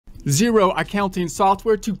Xero Accounting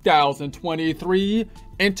Software 2023.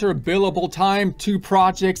 Enter billable time, 2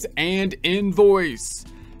 projects, and invoice.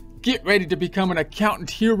 Get ready to become an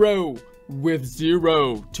accountant hero with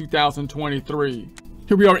Xero 2023.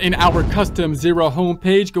 Here we are in our custom Xero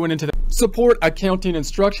homepage, going into the support accounting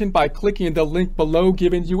instruction by clicking the link below,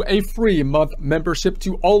 giving you a free month membership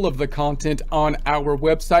to all of the content on our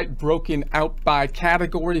website, broken out by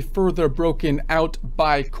category, further broken out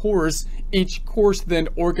by course. Each course then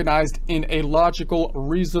organized in a logical,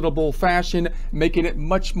 reasonable fashion, making it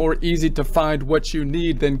much more easy to find what you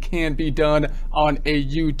need than can be done on a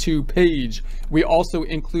YouTube page. We also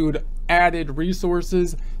include added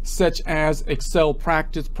resources such as Excel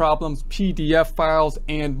practice problems, PDF files,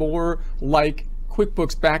 and more, like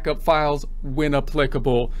QuickBooks backup files when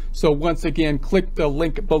applicable. So once again, click the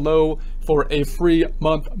link below for a free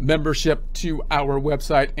month membership to our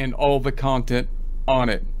website and all the content on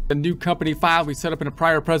it. A new company file we set up in a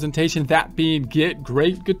prior presentation, that being Get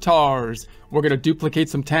Great Guitars. We're going to duplicate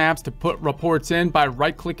some tabs to put reports in by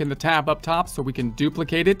right-clicking the tab up top so we can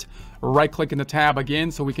duplicate it, right-clicking the tab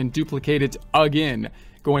again so we can duplicate it again.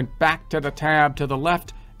 Going back to the tab to the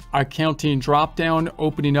left, accounting drop-down,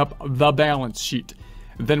 opening up the balance sheet.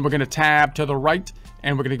 Then we're going to tab to the right,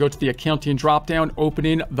 and we're going to go to the accounting drop-down,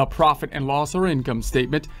 opening the profit and loss or income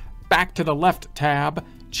statement. Back to the left tab,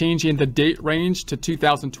 changing the date range to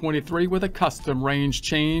 2023 with a custom range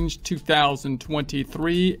change,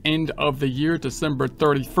 2023, end of the year, December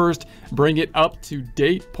 31st. Bring it up to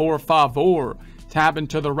date, por favor. Tabbing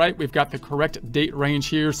to the right, we've got the correct date range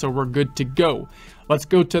here, so we're good to go. Let's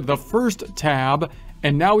go to the first tab,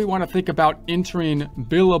 and now we want to think about entering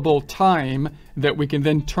billable time that we can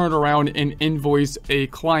then turn around and invoice a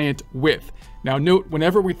client with. Now note,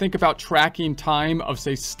 whenever we think about tracking time of,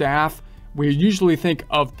 say, staff, we usually think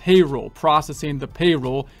of payroll, processing the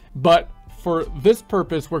payroll, but for this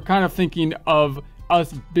purpose, we're kind of thinking of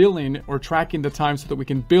us billing or tracking the time so that we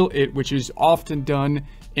can bill it, which is often done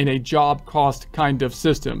in a job cost kind of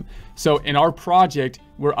system. So in our project,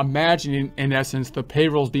 we're imagining, in essence, the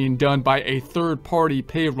payroll's being done by a third-party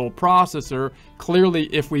payroll processor. Clearly,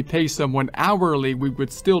 if we pay someone hourly, we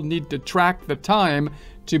would still need to track the time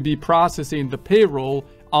to be processing the payroll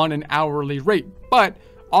on an hourly rate. But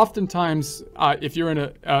oftentimes, if you're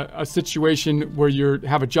in a situation where you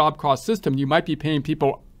have a job cost system, you might be paying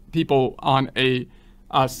people on a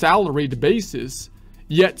salaried basis,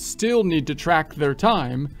 yet still need to track their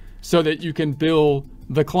time so that you can bill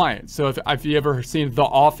the client. So if you ever seen The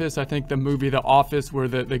Office, I think the movie The Office, where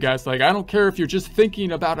the guy's like, I don't care if you're just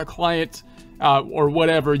thinking about a client or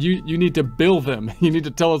whatever, you need to bill them. You need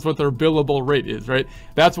to tell us what their billable rate is, right?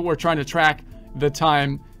 That's what we're trying to track the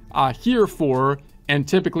time here for. And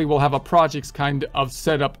typically we'll have a projects kind of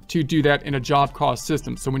set up to do that in a job cost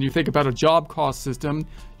system. So when you think about a job cost system,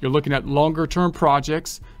 you're looking at longer term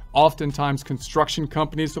projects. Oftentimes construction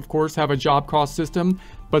companies, of course, have a job cost system,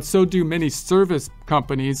 but so do many service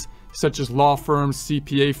companies such as law firms,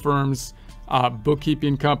 CPA firms,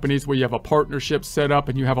 bookkeeping companies, where you have a partnership set up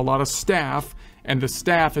and you have a lot of staff, and the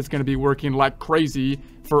staff is going to be working like crazy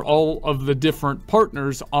for all of the different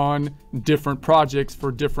partners on different projects for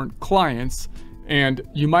different clients. And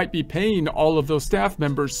you might be paying all of those staff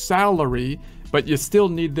members salary, but you still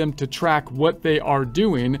need them to track what they are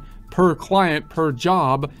doing per client, per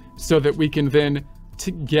job, so that we can then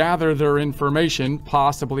gather their information,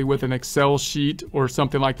 possibly with an Excel sheet or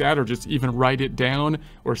something like that, or just even write it down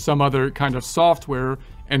or some other kind of software,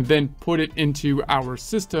 and then put it into our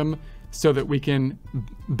system so that we can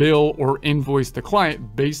bill or invoice the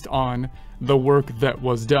client based on the work that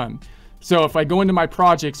was done. So if I go into my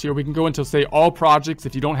projects here, we can go into, say, all projects.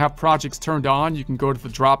 If you don't have projects turned on, you can go to the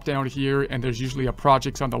drop down here, and there's usually a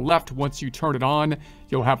projects on the left. Once you turn it on,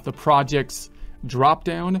 you'll have the projects drop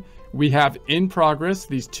down. We have in progress,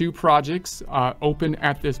 these 2 projects open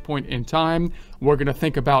at this point in time. We're going to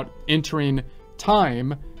think about entering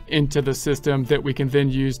time into the system that we can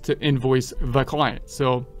then use to invoice the client.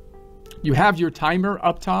 So you have your timer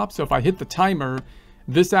up top. So if I hit the timer,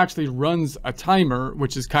 this actually runs a timer,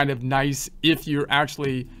 which is kind of nice if you're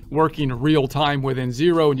actually working real time within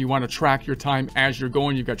Xero and you want to track your time as you're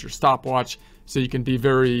going. You've got your stopwatch, so you can be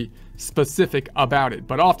very specific about it.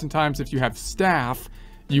 But oftentimes, if you have staff,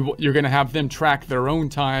 you're going to have them track their own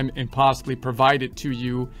time and possibly provide it to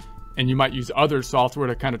you. And you might use other software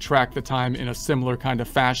to kind of track the time in a similar kind of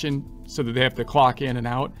fashion so that they have to clock in and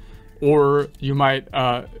out. Or you might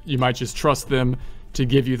just trust them to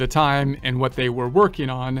give you the time and what they were working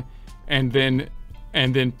on, and then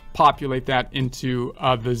populate that into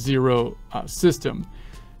the Xero system.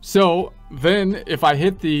 So then if I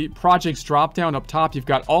hit the projects drop down up top, you've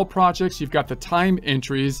got all projects, you've got the time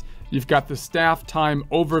entries, you've got the staff time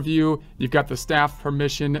overview, you've got the staff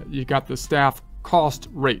permission, you've got the staff cost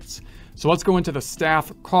rates. So let's go into the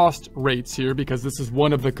staff cost rates here, because this is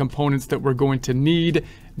one of the components that we're going to need.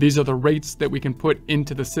 These are the rates that we can put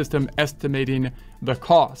into the system estimating the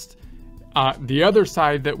cost. The other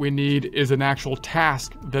side that we need is an actual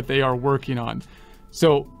task that they are working on.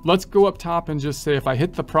 So let's go up top and just say, if I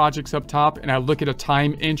hit the projects up top and I look at a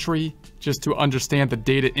time entry, just to understand the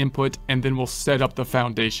data input, and then we'll set up the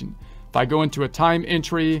foundation. If I go into a time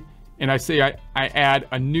entry and I say I add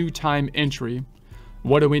a new time entry,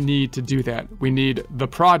 what do we need to do that? We need the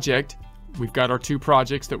project. We've got our 2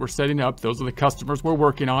 projects that we're setting up. Those are the customers we're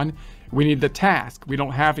working on. We need the task. We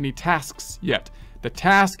don't have any tasks yet. The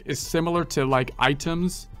task is similar to like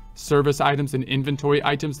items, service items, and inventory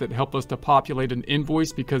items that help us to populate an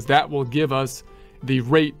invoice, because that will give us the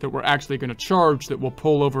rate that we're actually going to charge that will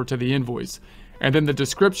pull over to the invoice. And then the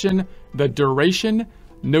description, the duration,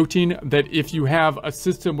 noting that if you have a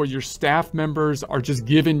system where your staff members are just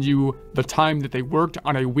giving you the time that they worked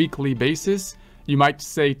on a weekly basis, you might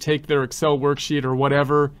say take their Excel worksheet or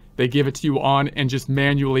whatever they give it to you on and just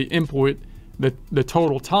manually input the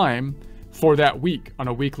total time for that week on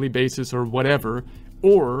a weekly basis or whatever.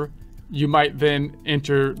 Or you might then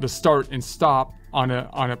enter the start and stop on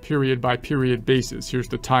a period by period basis. Here's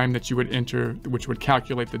the time that you would enter, which would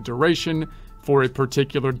calculate the duration for a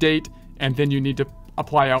particular date, and then you need to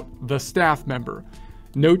apply out the staff member.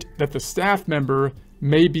 Note that the staff member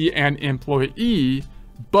may be an employee,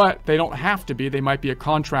 but they don't have to be. They might be a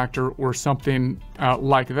contractor or something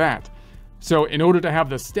like that. So in order to have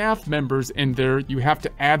the staff members in there, you have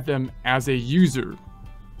to add them as a user.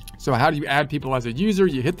 So how do you add people as a user?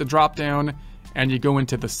 You hit the drop down and you go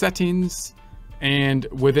into the settings, and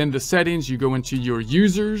within the settings, you go into your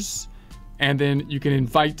users, and then you can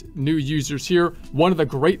invite new users here. One of the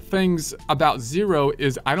great things about Xero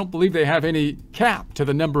is I don't believe they have any cap to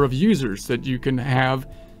the number of users that you can have.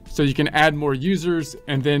 So you can add more users,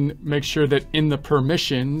 and then make sure that in the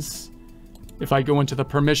permissions, if I go into the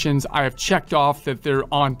permissions, I have checked off that they're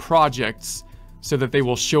on projects so that they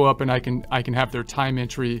will show up and I can have their time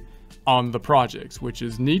entry on the projects, which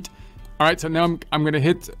is neat. All right, so now I'm gonna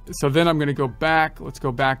hit, so then I'm gonna go back. Let's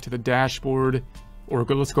go back to the dashboard, or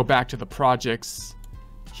let's go back to the projects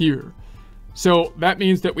here. So that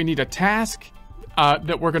means that we need a task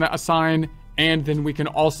that we're gonna assign, and then we can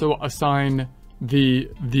also assign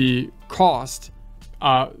the cost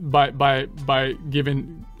by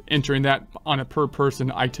entering that on a per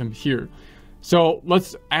person item here. So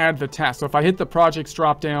let's add the task. So if I hit the projects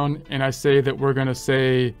drop down and I say that we're gonna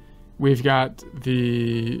say we've got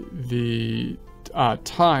the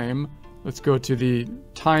time, let's go to the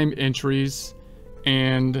time entries,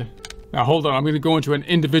 and now hold on, I'm gonna go into an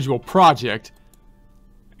individual project,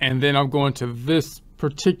 and then I'm going to this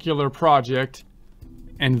particular project,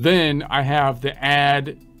 and then I have the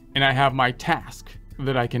add, and I have my task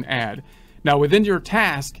that I can add. Now within your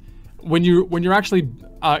task, when you're actually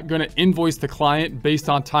going to invoice the client based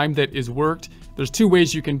on time that is worked, there's 2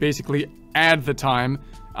 ways you can basically add the time.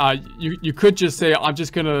 You could just say, I'm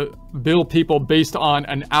just going to bill people based on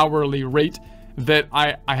an hourly rate that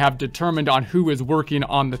I have determined on who is working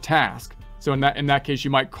on the task. So in that case, you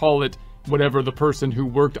might call it whatever the person who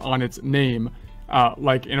worked on its name,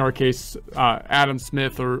 like in our case, Adam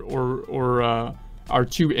Smith or our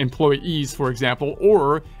 2 employees, for example.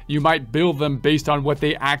 Or you might bill them based on what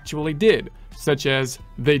they actually did, such as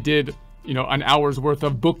they did, an hour's worth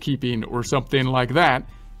of bookkeeping or something like that.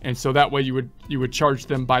 And so that way you would charge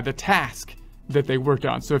them by the task that they worked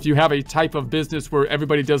on. So if you have a type of business where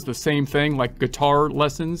everybody does the same thing, like guitar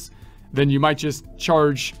lessons, then you might just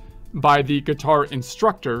charge by the guitar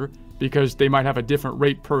instructor, because they might have a different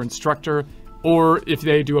rate per instructor. Or if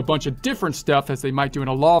they do a bunch of different stuff, as they might do in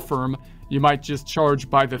a law firm, you might just charge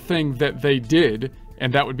by the thing that they did,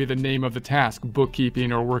 and that would be the name of the task,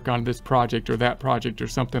 bookkeeping or work on this project or that project or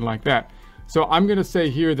something like that. So I'm gonna say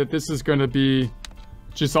here that this is gonna be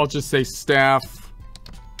I'll just say staff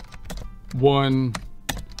 1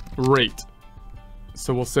 rate.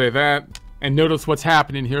 So we'll say that, and notice what's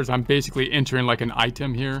happening here is I'm basically entering like an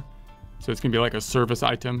item here. So it's gonna be like a service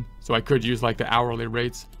item. So I could use like the hourly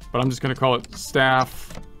rates, but I'm just gonna call it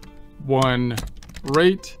staff 1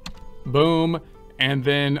 rate, boom. And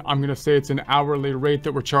then I'm gonna say it's an hourly rate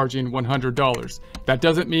that we're charging $100. That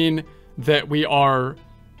doesn't mean that we are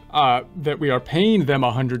paying them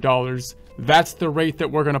 $100. That's the rate that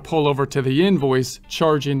we're gonna pull over to the invoice,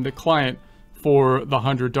 charging the client for the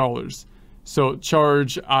 $100. So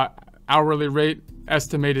charge hourly rate,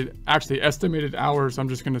 estimated hours, I'm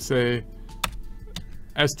just gonna say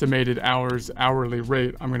estimated hours hourly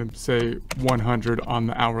rate, I'm going to say 100 on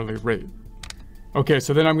the hourly rate. Okay,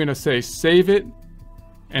 so then I'm going to say save it.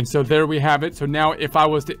 And so there we have it. So now if I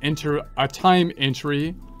was to enter a time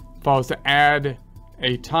entry, if I was to add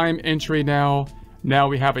a time entry now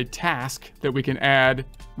we have a task that we can add,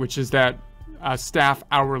 which is that staff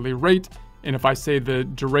hourly rate. And if I say the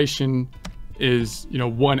duration is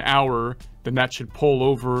 1 hour, then that should pull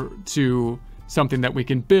over to something that we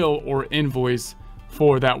can bill or invoice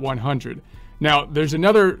for that 100. Now there's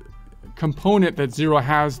another component that Xero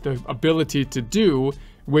has the ability to do,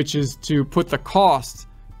 which is to put the cost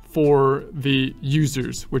for the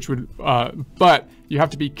users, which would, but you have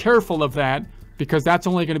to be careful of that because that's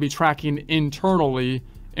only going to be tracking internally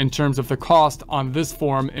in terms of the cost on this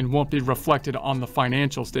form and won't be reflected on the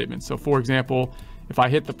financial statement. So for example, if I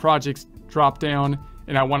hit the projects drop down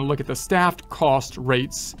and I want to look at the staff cost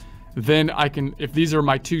rates, then I can, if these are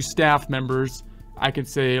my 2 staff members, I can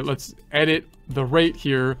say, let's edit the rate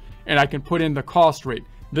here and I can put in the cost rate.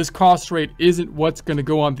 This cost rate isn't what's going to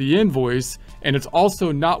go on the invoice, and it's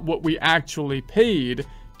also not what we actually paid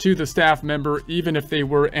to the staff member, even if they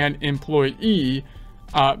were an employee,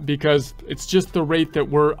 because it's just the rate that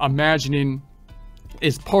we're imagining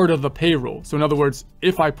is part of the payroll. So in other words,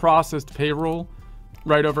 if I processed payroll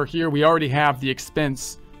right over here, we already have the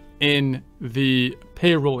expense in the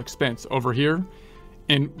payroll expense over here.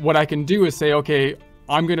 And what I can do is say, okay,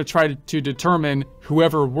 I'm going to try to determine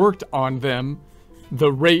whoever worked on them,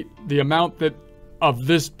 the rate, the amount that of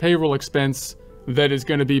this payroll expense that is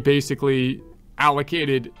going to be basically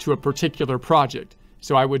allocated to a particular project.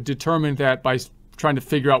 So I would determine that by trying to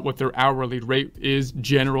figure out what their hourly rate is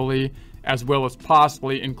generally, as well as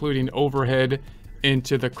possibly including overhead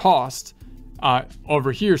into the cost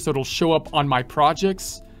over here. So it'll show up on my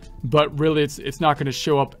projects, but really it's not going to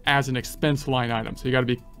show up as an expense line item. So you got to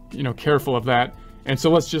be, careful of that. And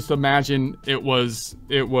so let's just imagine it was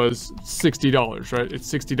 $60, right?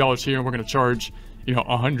 It's $60 here and we're going to charge,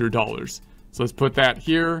 $100. So let's put that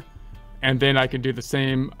here. And then I can do the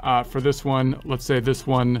same for this one. Let's say this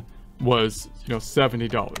one was,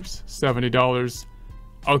 $70. $70.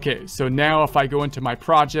 Okay, so now if I go into my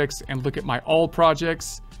projects and look at my all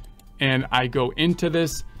projects and I go into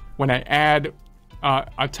this, when I add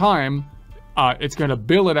a time, it's going to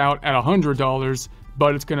bill it out at $100,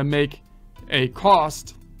 but it's going to make a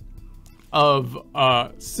cost of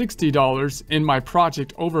 $60 in my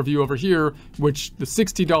project overview over here, which the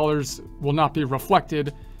 $60 will not be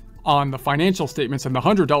reflected on the financial statements and the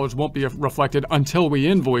 $100 won't be reflected until we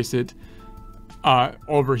invoice it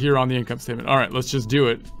over here on the income statement. All right, let's just do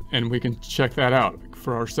it and we can check that out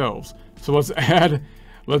for ourselves. So let's add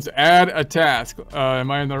a task.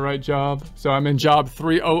 Am I in the right job? So I'm in job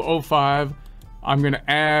 3005. I'm going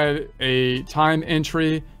to add a time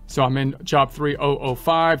entry. So I'm in job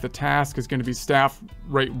 3005. The task is going to be staff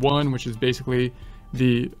rate 1, which is basically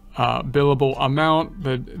the billable amount.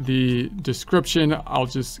 The description, I'll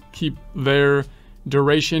just keep their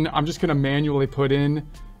duration. I'm just going to manually put in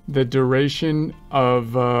the duration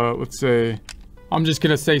of, let's say, I'm just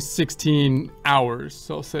going to say 16 hours.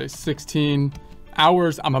 So I'll say 16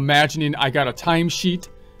 hours. I'm imagining I got a timesheet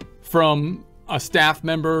from a staff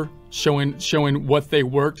member showing what they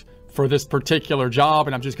worked for this particular job,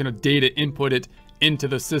 and I'm just going to data input it into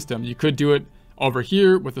the system. You could do it over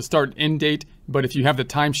here with the start and end date, but if you have the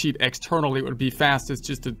timesheet externally, it would be fastest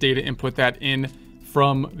just to data input that in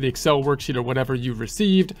from the Excel worksheet or whatever you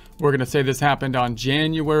received. We're going to say this happened on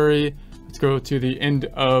January. Let's go to the end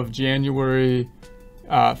of January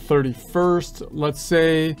 31st, let's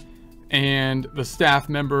say, and the staff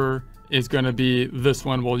member is going to be this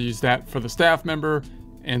one. We'll use that for the staff member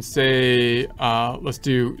and say, let's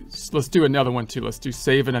do another one too. Let's do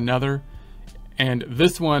save and another. And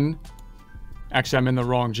this one, actually I'm in the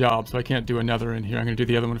wrong job, so I can't do another in here. I'm going to do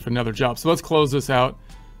the other one for another job. So let's close this out.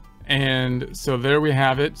 And so there we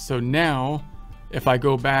have it. So now if I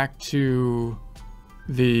go back to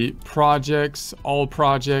the projects, all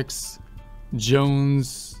projects,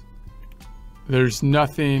 Jones, there's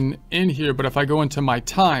nothing in here, but if I go into my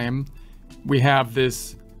time, we have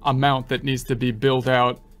this amount that needs to be billed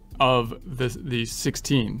out of the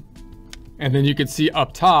 16. And then you can see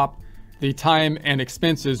up top, the time and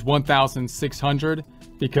expenses 1,600,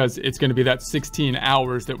 because it's going to be that 16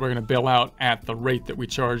 hours that we're going to bill out at the rate that we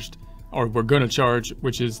charged, or we're going to charge,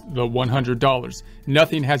 which is the $100.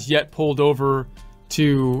 Nothing has yet pulled over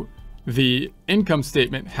to the income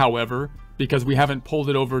statement, however, because we haven't pulled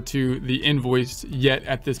it over to the invoice yet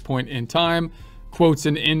at this point in time. Quotes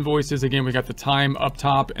and invoices, again, we got the time up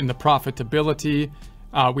top and the profitability.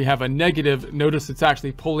 We have a negative. Notice it's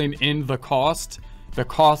actually pulling in the cost, the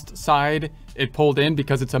cost side it pulled in,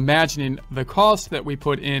 because it's imagining the cost that we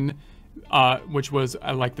put in, which was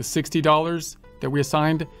like the $60 that we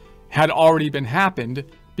assigned, had already been happened,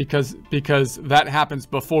 because that happens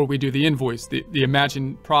before we do the invoice. The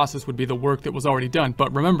imagined process would be the work that was already done.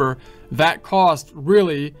 But remember, that cost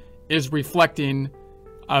really is reflecting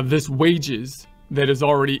this wages that is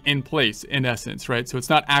already in place, in essence, right? So it's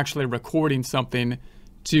not actually recording something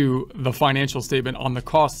to the financial statement on the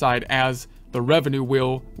cost side as the revenue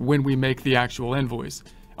will when we make the actual invoice.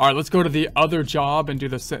 All right, let's go to the other job and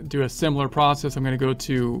do a similar process. I'm going to go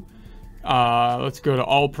to let's go to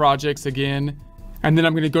all projects again, and then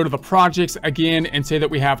I'm going to go to the projects again and say that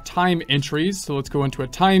we have time entries. So let's go into a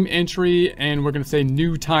time entry, and we're going to say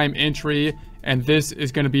new time entry, and this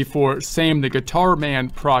is going to be for Sam the Guitar Man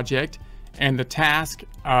project. And the task,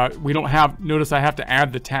 we don't have, notice I have to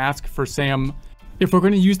add the task for Sam. If we're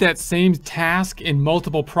going to use that same task in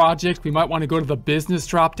multiple projects, we might want to go to the business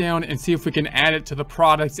dropdown and see if we can add it to the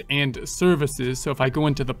products and services. So if I go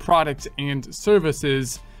into the products and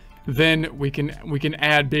services, then we can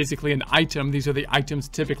add basically an item. These are the items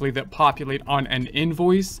typically that populate on an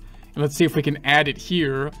invoice. And let's see if we can add it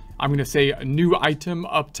here. I'm going to say a new item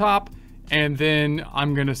up top. And then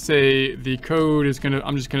I'm going to say the code is going to,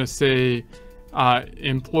 I'm just going to say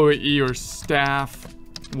employee or staff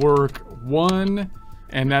work 1.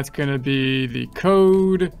 And that's going to be the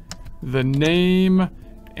code, the name,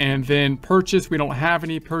 and then purchase. We don't have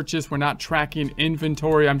any purchase. We're not tracking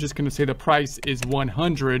inventory. I'm just going to say the price is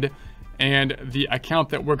 100. And the account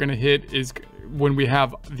that we're going to hit is, when we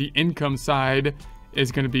have the income side, is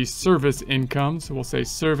going to be service income. So we'll say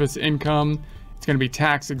service income. It's going to be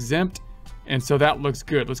tax exempt. And so that looks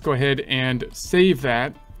good. Let's go ahead and save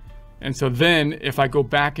that. And so then if I go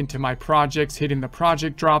back into my projects, hitting the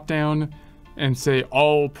project dropdown and say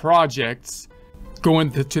all projects, go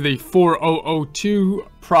into the 4002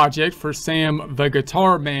 project for Sam the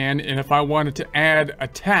Guitar Man. And if I wanted to add a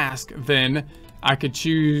task, then I could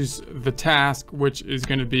choose the task, which is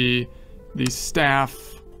going to be the staff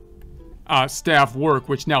work,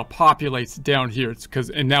 which now populates down here.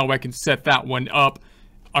 And now I can set that one up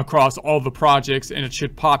across all the projects, and it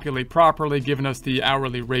should populate properly, giving us the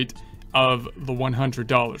hourly rate of the $100.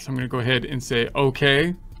 So I'm going to go ahead and say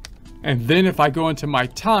okay. And then if I go into my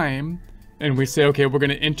time and we say, okay, we're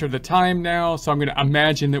going to enter the time now. So I'm going to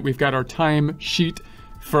imagine that we've got our time sheet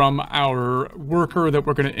from our worker that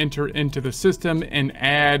we're going to enter into the system and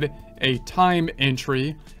add a time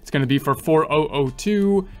entry. It's going to be for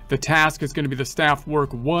 4002. The task is going to be the staff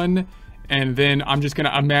work 1. And then I'm just going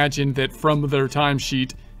to imagine that from their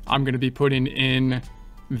timesheet, I'm going to be putting in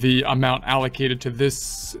the amount allocated to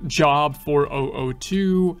this job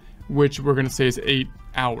 4002, which we're going to say is 8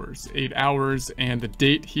 hours. 8 hours. And the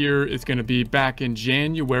date here is going to be back in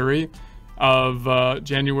January of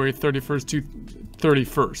January 31st to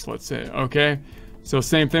 31st, let's say. Okay. So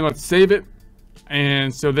same thing. Let's save it.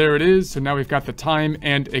 And so there it is. So now we've got the time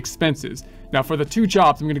and expenses. Now for the two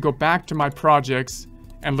jobs, I'm going to go back to my projects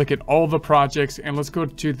and look at all the projects, and let's go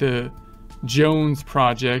to the Jones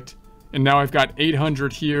project. And now I've got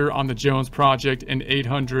 800 here on the Jones project and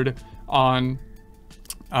 800 on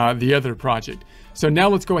the other project. So now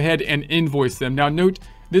let's go ahead and invoice them. Now note,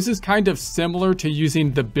 this is kind of similar to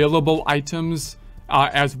using the billable items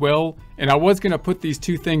as well. And I was going to put these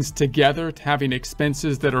two things together, having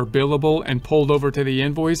expenses that are billable and pulled over to the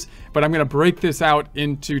invoice, but I'm going to break this out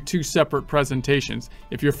into two separate presentations.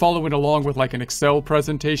 If you're following along with like an Excel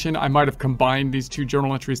presentation, I might have combined these two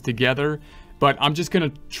journal entries together, but I'm just going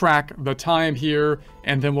to track the time here,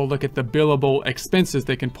 and then we'll look at the billable expenses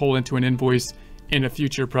they can pull into an invoice in a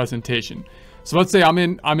future presentation. So let's say I'm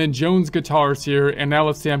in Jones Guitars here, and now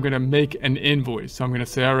let's say I'm going to make an invoice. So I'm going to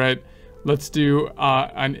say, all right, let's do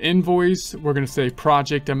an invoice. We're going to say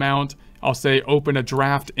project amount. I'll say open a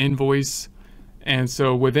draft invoice. And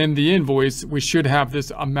so within the invoice, we should have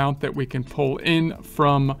this amount that we can pull in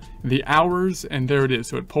from the hours. And there it is.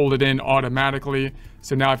 So it pulled it in automatically.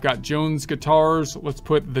 So now I've got Jones Guitars. Let's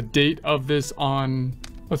put the date of this on.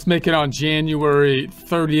 Let's make it on January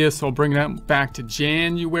 30th. So I'll bring that back to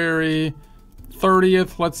January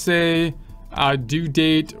 30th. Let's say due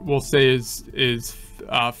date we'll say is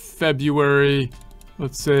February,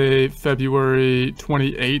 let's say February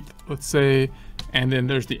 28th, let's say, and then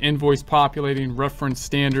there's the invoice populating reference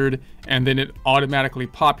standard, and then it automatically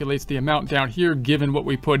populates the amount down here given what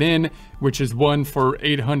we put in, which is one for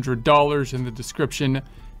 $800, and the description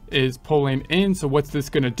is pulling in. So what's this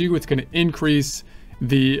going to do? It's going to increase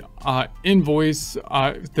the invoice,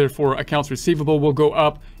 therefore accounts receivable will go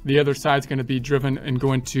up. The other side is going to be driven and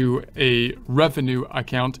go into a revenue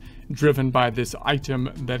account driven by this item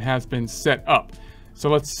that has been set up. So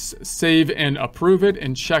let's save and approve it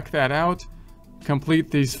and check that out. Complete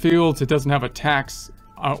these fields. It doesn't have a tax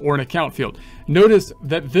or an account field. Notice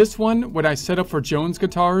that this one, when I set up for Jones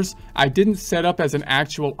Guitars, I didn't set up as an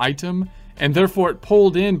actual item, and therefore it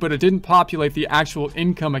pulled in, but it didn't populate the actual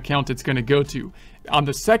income account it's going to go to. On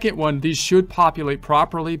the second one, these should populate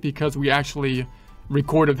properly because we actually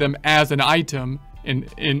recorded them as an item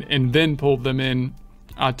and then pulled them in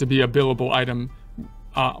to be a billable item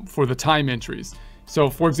for the time entries. So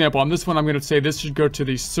for example, on this one, I'm going to say this should go to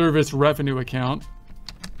the service revenue account.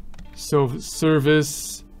 So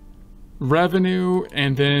service revenue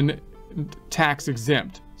and then tax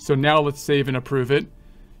exempt. So now let's save and approve it.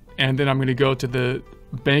 And then I'm going to go to the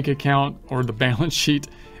bank account or the balance sheet,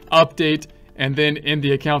 update, and then in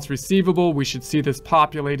the accounts receivable, we should see this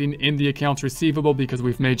populating in the accounts receivable because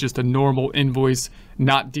we've made just a normal invoice,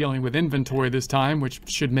 not dealing with inventory this time, which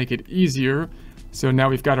should make it easier. So now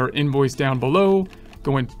we've got our invoice down below,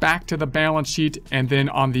 going back to the balance sheet, and then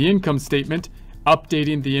on the income statement,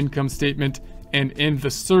 updating the income statement, and in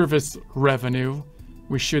the service revenue,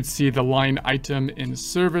 we should see the line item in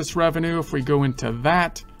service revenue. If we go into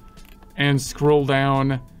that and scroll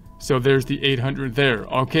down, so there's the 800 there.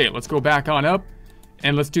 Okay, let's go back on up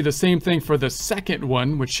and let's do the same thing for the second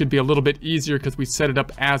one, which should be a little bit easier because we set it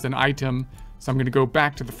up as an item. So I'm going to go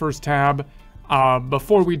back to the first tab.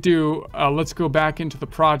 Before we do, let's go back into the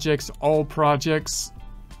projects, all projects,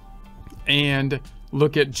 and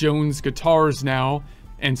look at Jones Guitars now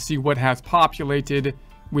and see what has populated.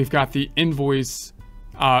 We've got the invoice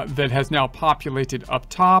that has now populated up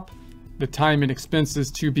top. The time and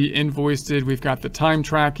expenses to be invoiced. We've got the time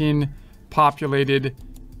tracking populated,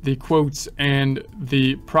 the quotes, and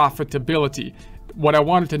the profitability. What I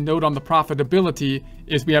wanted to note on the profitability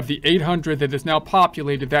is we have the 800 that is now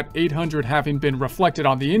populated, that 800 having been reflected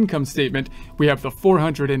on the income statement. We have the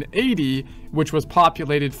 480, which was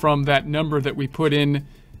populated from that number that we put in,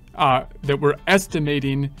 that we're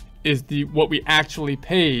estimating is what we actually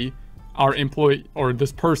pay our employee or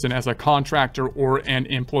this person as a contractor or an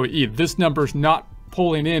employee. This number's not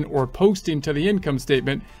pulling in or posting to the income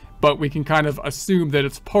statement, but we can kind of assume that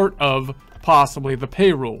it's part of possibly the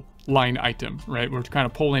payroll line item, right? We're kind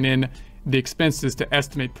of pulling in the expenses to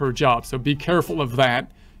estimate per job. So be careful of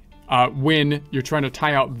that when you're trying to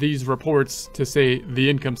tie out these reports to say the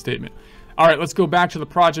income statement. All right, let's go back to the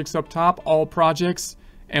projects up top, all projects,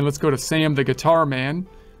 and let's go to Sam the Guitar Man.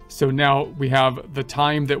 So now we have the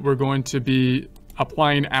time that we're going to be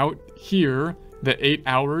applying out here, the 8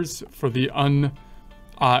 hours for the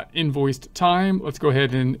invoiced time. Let's go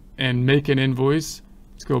ahead and make an invoice.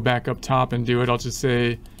 Let's go back up top and do it. I'll just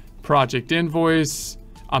say project invoice,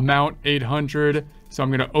 amount 800. So I'm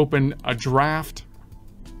going to open a draft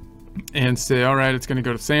and say, all right, it's going to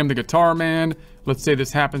go to Sam the Guitar Man. Let's say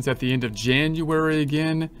this happens at the end of January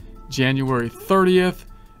again, January 30th.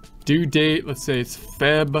 Due date, let's say it's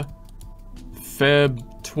Feb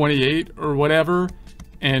 28 or whatever.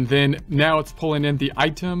 And then now it's pulling in the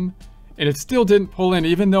item, and it still didn't pull in,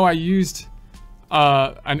 even though I used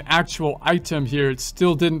an actual item here, it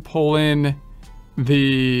still didn't pull in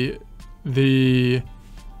the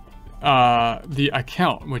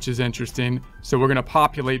account, which is interesting. So we're going to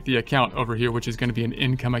populate the account over here, which is going to be an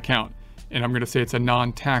income account. And I'm going to say it's a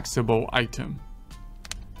non-taxable item.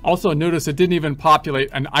 Also, notice it didn't even populate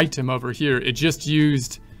an item over here. It just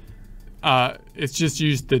used,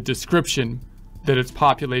 the description that it's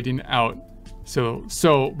populating out.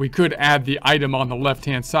 So we could add the item on the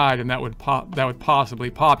left-hand side, and that would possibly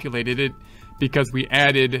populate it because we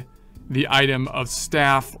added the item of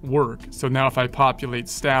staff work. So now if I populate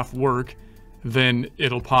staff work, then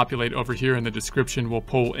it'll populate over here, and the description will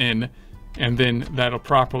pull in, and then that'll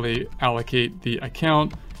properly allocate the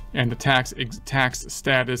account. And the tax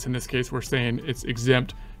status, in this case, we're saying it's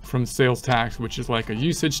exempt from sales tax, which is like a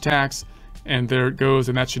usage tax. And there it goes,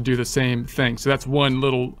 and that should do the same thing. So that's one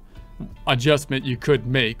little adjustment you could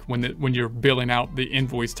make when you're billing out the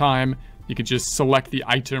invoice time. You could just select the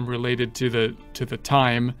item related to the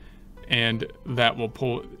time, and that'll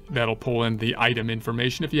pull in the item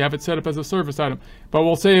information if you have it set up as a service item. But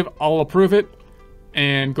we'll save, I'll approve it,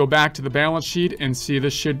 and go back to the balance sheet and see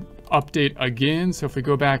this should update again. So if we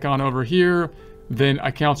go back on over here, then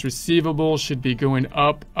accounts receivable should be going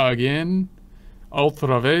up again,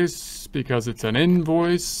 otra vez, because it's an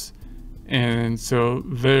invoice. And so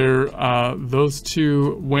there, those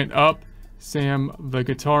two went up, Sam the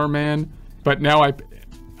Guitar Man. But now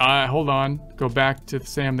hold on, go back to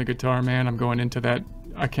Sam the Guitar Man. I'm going into that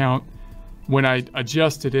account. When I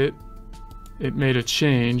adjusted it, it made a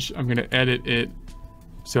change. I'm going to edit it.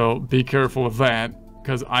 So be careful of that,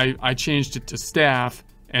 because I changed it to staff,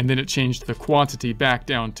 and then it changed the quantity back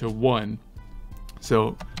down to 1.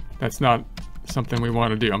 So that's not something we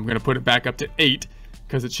want to do. I'm going to put it back up to 8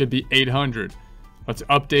 because it should be 800. Let's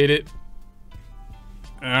update it.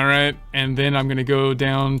 All right, and then I'm going to go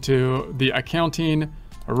down to the accounting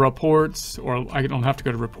reports, or I don't have to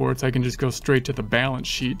go to reports. I can just go straight to the balance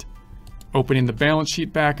sheet. Opening the balance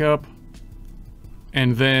sheet back up,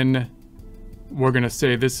 and then we're going to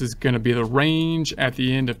say this is going to be the range at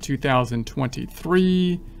the end of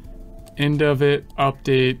 2023. End of it,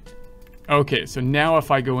 update. Okay, so now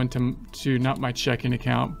if I go into not my checking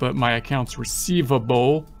account, but my accounts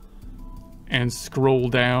receivable and scroll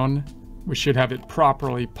down, we should have it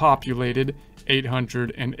properly populated.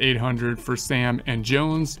 800 and 800 for Sam and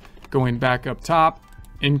Jones. Going back up top,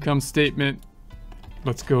 income statement.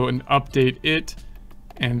 Let's go and update it.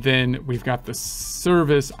 And then we've got the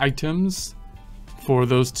service items for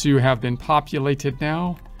those two have been populated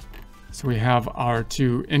now. So we have our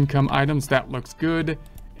 2 income items. That looks good.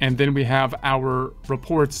 And then we have our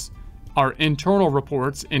reports, our internal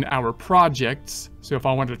reports in our projects. So if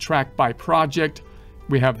I wanted to track by project,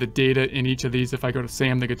 we have the data in each of these. If I go to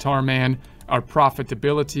Sam the Guitar Man, our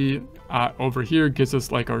profitability over here gives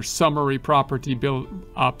us like our summary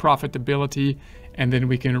profitability, and then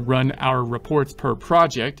we can run our reports per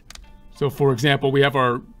project. So for example, we have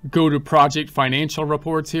our go to project financial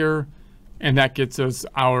reports here, and that gets us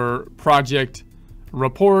our project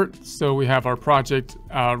report. So we have our project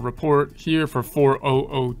report here for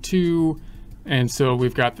 4002, and so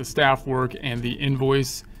we've got the staff work and the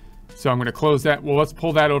invoice. So I'm going to close that. Well, let's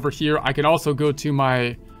pull that over here. I can also go to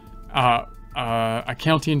my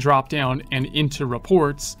accounting drop down and into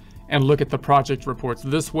reports and look at the project reports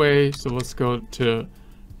this way. So let's go to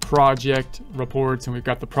project reports, and we've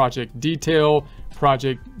got the project details,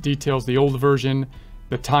 the old version,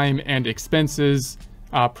 the time and expenses,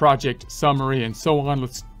 project summary, and so on.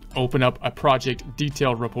 Let's open up a project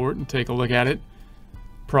detail report and take a look at it.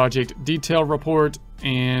 Project detail report,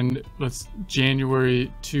 and let's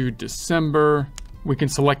January to December. We can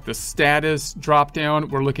select the status drop down.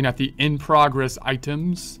 We're looking at the in progress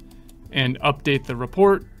items and update the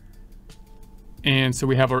report. And so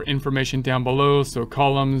we have our information down below. So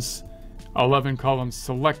columns, 11 columns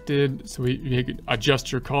selected. So you can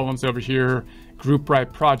adjust your columns over here, group by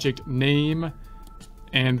project name,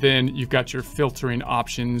 and then you've got your filtering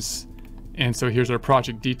options. And so here's our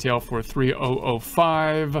project detail for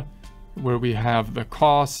 3005, where we have the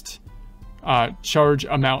cost, charge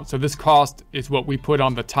amount. So this cost is what we put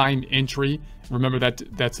on the time entry. Remember that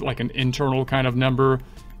that's like an internal kind of number.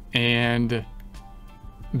 And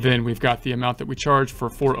then we've got the amount that we charge for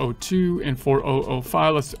 402 and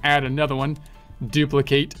 4005. Let's add another one,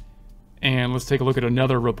 duplicate, and let's take a look at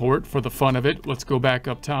another report for the fun of it. Let's go back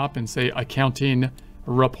up top and say accounting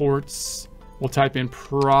reports. We'll type in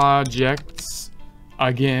projects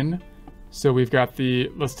again. So we've got the,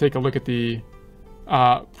 let's take a look at the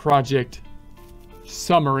project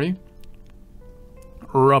summary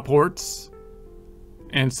reports.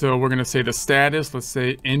 And so we're going to say the status, let's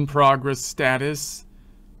say in progress status,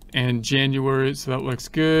 and January, so that looks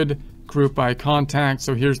good. Group by contact.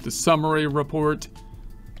 So here's the summary report.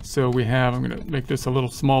 So we have, I'm going to make this a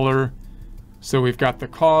little smaller. So we've got the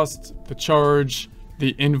cost, the charge, the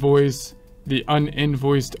invoice, the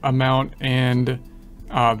uninvoiced amount, and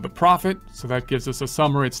the profit. So that gives us a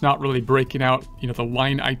summary. It's not really breaking out, you know, the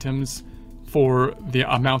line items for the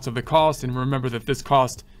amounts of the cost. And remember that this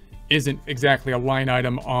cost isn't exactly a line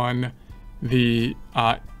item on the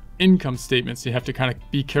income statement. So you have to kind of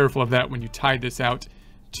be careful of that when you tie this out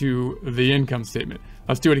to the income statement.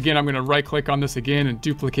 Let's do it again. I'm going to right click on this again and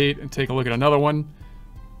duplicate and take a look at another one.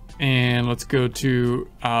 And let's go to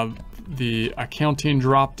the accounting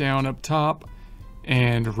drop down up top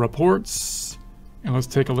and reports. And let's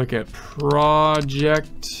take a look at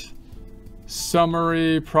project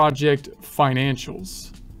summary, project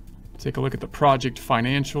financials. Take a look at the project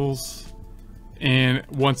financials. And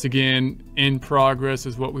once again, in progress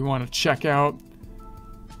is what we want to check out.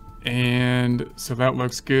 And so that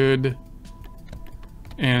looks good.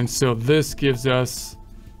 And so this gives us,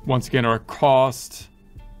 once again, our cost,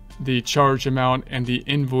 the charge amount, and the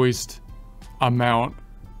invoiced amount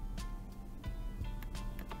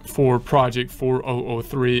for project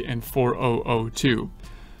 4003 and 4002.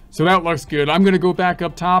 So that looks good. I'm going to go back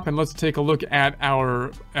up top and let's take a look at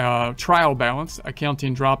our trial balance,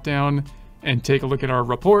 accounting dropdown, and take a look at our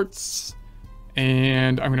reports.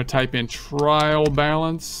 And I'm going to type in trial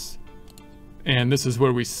balance. And this is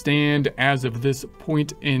where we stand as of this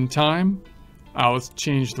point in time. Let's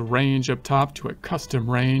change the range up top to a custom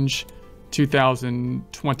range,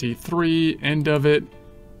 2023, end of it,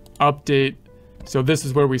 update. So this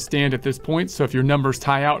is where we stand at this point. So if your numbers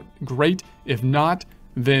tie out, great. If not,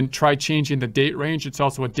 then try changing the date range. It's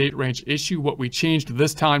also a date range issue, what we changed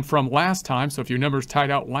this time from last time. So if your numbers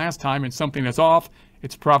tied out last time and something is off,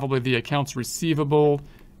 it's probably the accounts receivable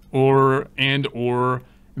or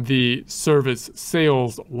the service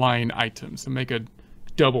sales line item. So make a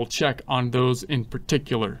double check on those in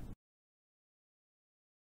particular.